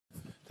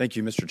Thank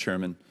you, Mr.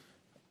 Chairman.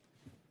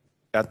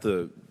 At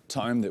the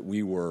time that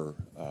we were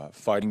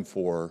fighting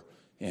for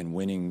and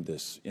winning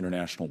this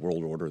international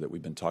world order that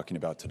we've been talking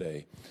about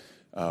today,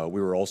 we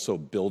were also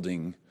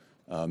building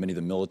many of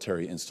the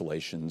military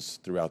installations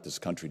throughout this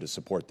country to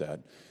support that,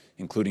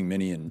 including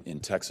many in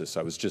Texas.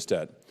 I was just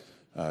at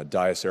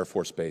Dyess Air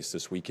Force Base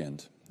this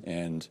weekend,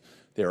 and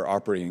they are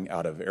operating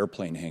out of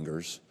airplane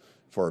hangars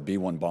for our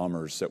B-1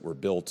 bombers that were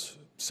built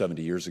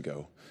 70 years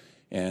ago.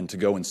 And to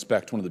go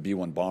inspect one of the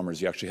B-1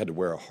 bombers, you actually had to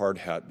wear a hard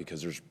hat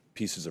because there's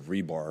pieces of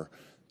rebar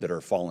that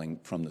are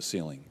falling from the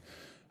ceiling.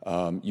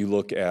 You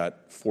look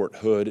at Fort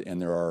Hood, and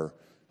there are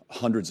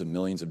hundreds of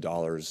millions of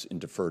dollars in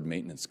deferred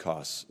maintenance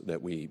costs that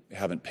we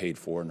haven't paid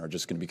for and are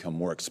just going to become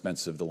more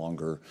expensive the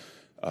longer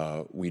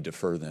we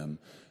defer them.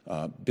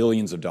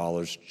 Billions of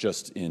dollars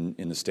just in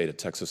the state of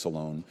Texas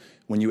alone.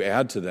 When you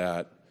add to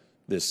that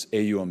this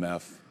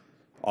AUMF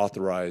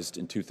authorized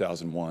in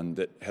 2001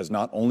 that has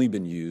not only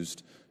been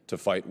used to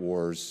fight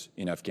wars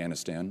in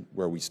Afghanistan,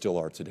 where we still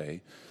are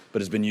today,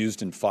 but has been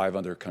used in 5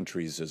 other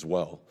countries as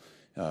well,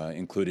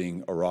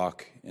 including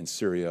Iraq and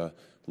Syria,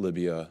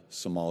 Libya,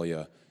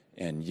 Somalia,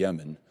 and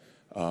Yemen.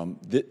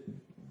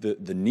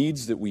 The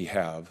needs that we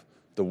have,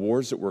 the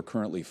wars that we're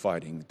currently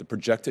fighting, the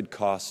projected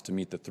costs to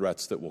meet the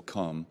threats that will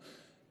come,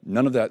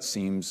 none of that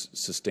seems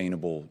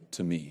sustainable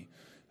to me.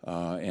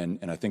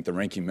 And I think the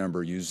ranking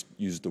member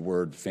used the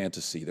word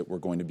fantasy, that we're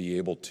going to be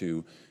able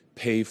to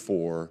pay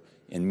for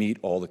and meet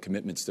all the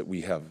commitments that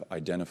we have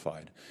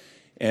identified.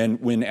 And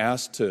when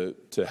asked to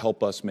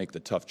help us make the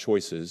tough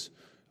choices,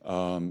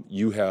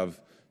 you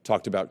have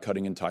talked about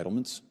cutting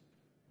entitlements.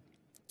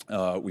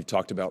 We've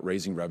talked about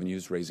raising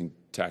revenues, raising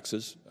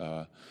taxes.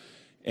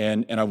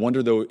 And I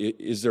wonder, though,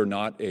 is there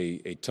not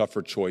a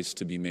tougher choice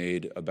to be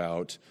made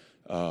about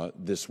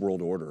this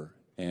world order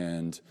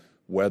and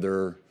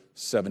whether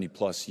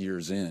 70-plus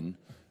years in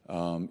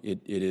it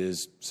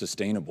is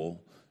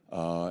sustainable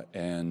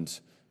and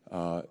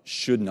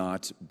should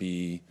not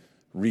be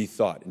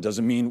rethought? It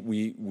doesn't mean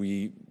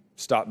we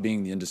stop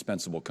being the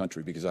indispensable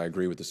country, because I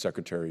agree with the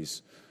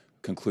Secretary's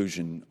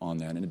conclusion on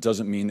that. And it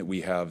doesn't mean that we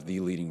have the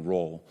leading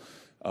role.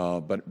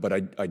 But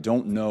I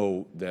don't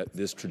know that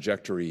this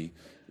trajectory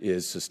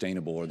is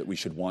sustainable or that we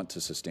should want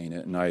to sustain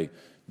it. And I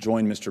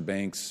join Mr.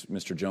 Banks,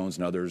 Mr. Jones,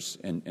 and others,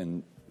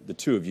 and the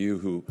two of you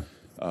who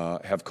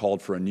have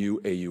called for a new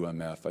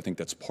AUMF. I think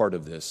that's part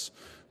of this.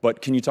 But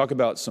can you talk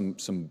about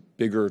some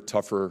bigger,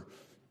 tougher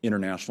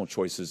international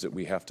choices that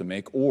we have to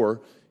make?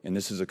 Or, and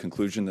this is a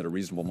conclusion that a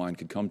reasonable mind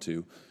could come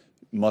to,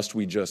 must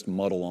we just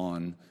muddle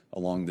on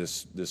along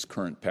this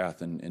current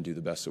path and do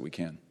the best that we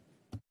can?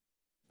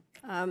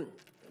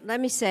 Let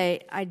me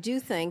say, I do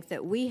think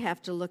that we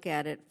have to look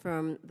at it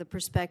from the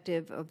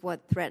perspective of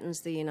what threatens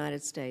the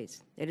United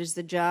States. It is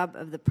the job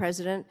of the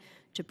President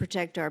to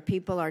protect our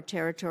people, our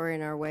territory,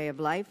 and our way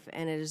of life,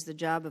 and it is the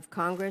job of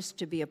Congress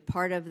to be a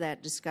part of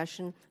that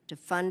discussion, to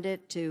fund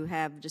it, to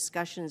have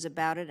discussions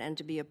about it, and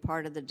to be a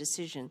part of the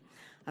decision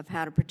of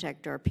how to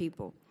protect our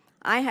people.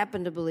 I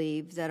happen to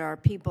believe that our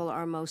people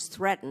are most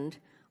threatened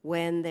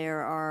when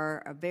there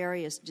are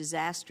various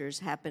disasters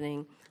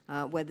happening,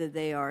 whether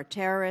they are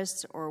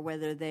terrorists or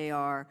whether they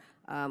are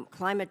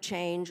climate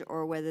change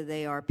or whether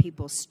they are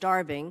people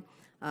starving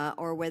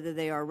or whether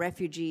they are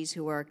refugees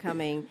who are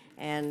coming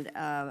and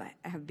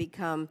have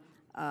become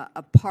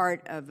a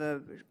part of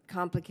a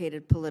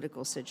complicated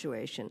political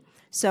situation.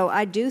 So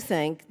I do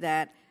think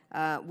that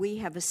we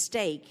have a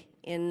stake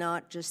in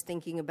not just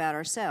thinking about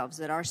ourselves,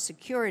 that our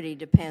security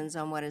depends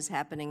on what is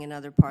happening in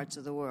other parts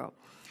of the world.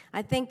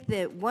 I think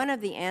that one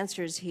of the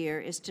answers here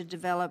is to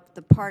develop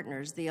the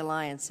partners, the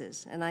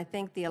alliances, and I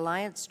think the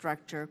alliance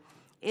structure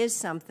is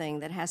something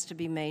that has to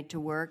be made to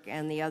work,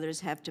 and the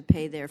others have to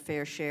pay their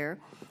fair share.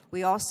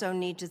 We also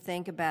need to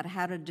think about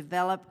how to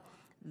develop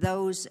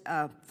those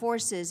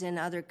forces in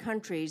other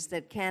countries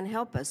that can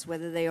help us,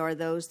 whether they are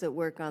those that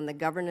work on the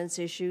governance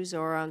issues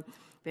or on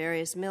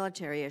various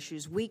military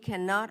issues. We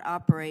cannot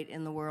operate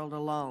in the world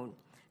alone,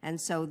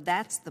 and so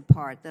that's the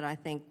part that I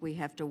think we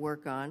have to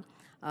work on.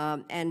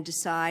 And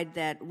decide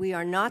that we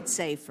are not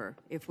safer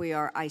if we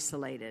are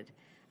isolated.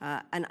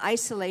 An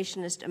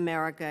isolationist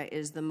America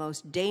is the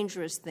most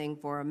dangerous thing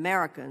for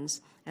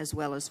Americans as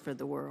well as for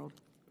the world.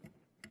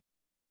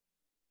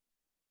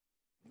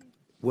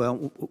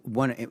 Well,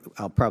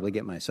 I'll probably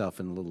get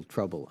myself in a little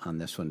trouble on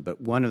this one, but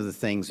one of the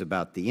things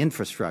about the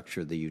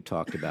infrastructure that you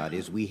talked about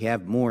is we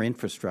have more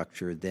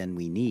infrastructure than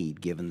we need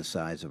given the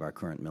size of our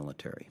current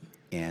military.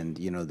 And,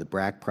 you know, the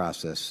BRAC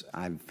process,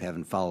 I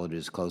haven't followed it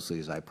as closely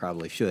as I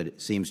probably should.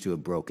 It seems to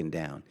have broken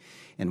down.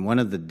 And one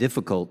of the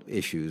difficult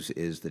issues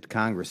is that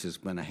Congress is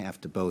going to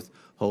have to both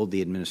hold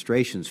the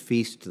administration's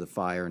feet to the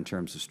fire in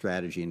terms of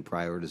strategy and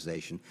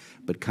prioritization,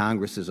 but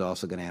Congress is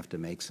also going to have to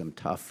make some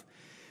tough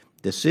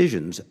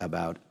decisions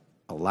about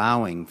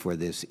allowing for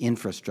this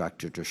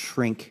infrastructure to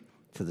shrink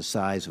to the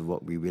size of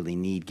what we really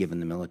need given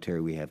the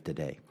military we have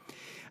today.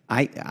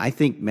 I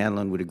think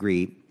Madeleine would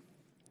agree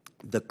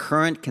the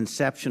current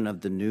conception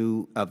of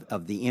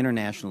the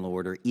international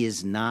order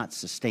is not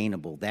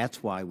sustainable.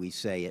 That's why we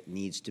say it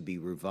needs to be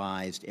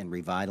revised and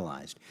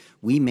revitalized.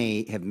 We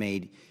may have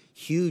made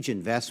huge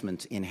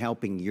investments in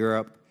helping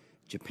Europe,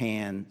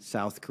 Japan,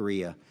 South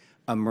Korea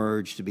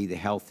emerge to be the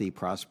healthy,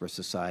 prosperous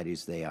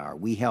societies they are.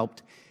 We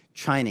helped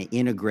China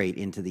integrate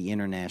into the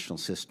international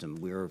system.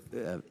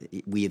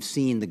 We have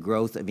seen the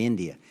growth of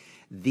India.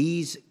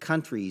 These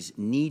countries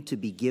need to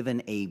be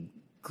given a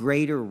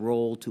greater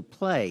role to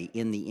play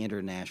in the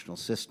international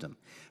system.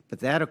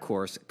 But that, of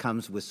course,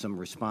 comes with some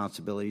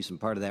responsibilities, and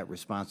part of that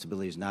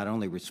responsibility is not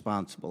only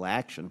responsible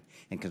action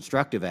and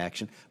constructive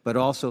action, but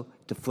also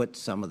to foot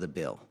some of the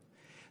bill.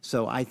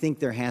 So I think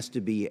there has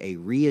to be a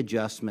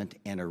readjustment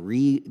and a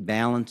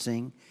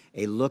rebalancing,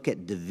 a look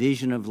at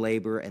division of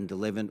labor and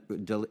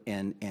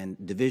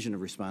division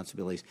of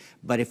responsibilities.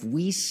 But if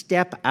we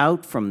step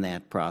out from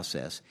that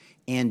process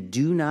and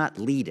do not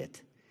lead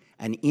it,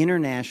 an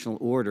international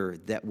order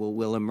that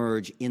will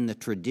emerge in the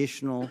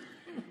traditional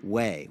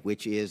way,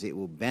 which is it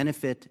will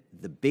benefit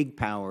the big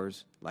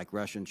powers like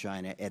Russia and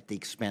China at the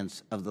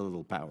expense of the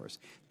little powers.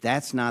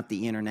 That's not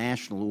the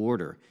international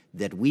order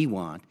that we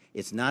want.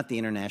 It's not the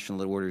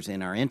international orders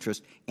in our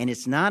interest, and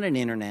it's not an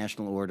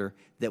international order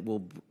that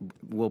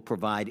will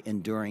provide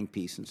enduring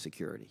peace and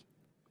security.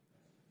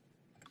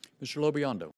 Mr. Lobiondo.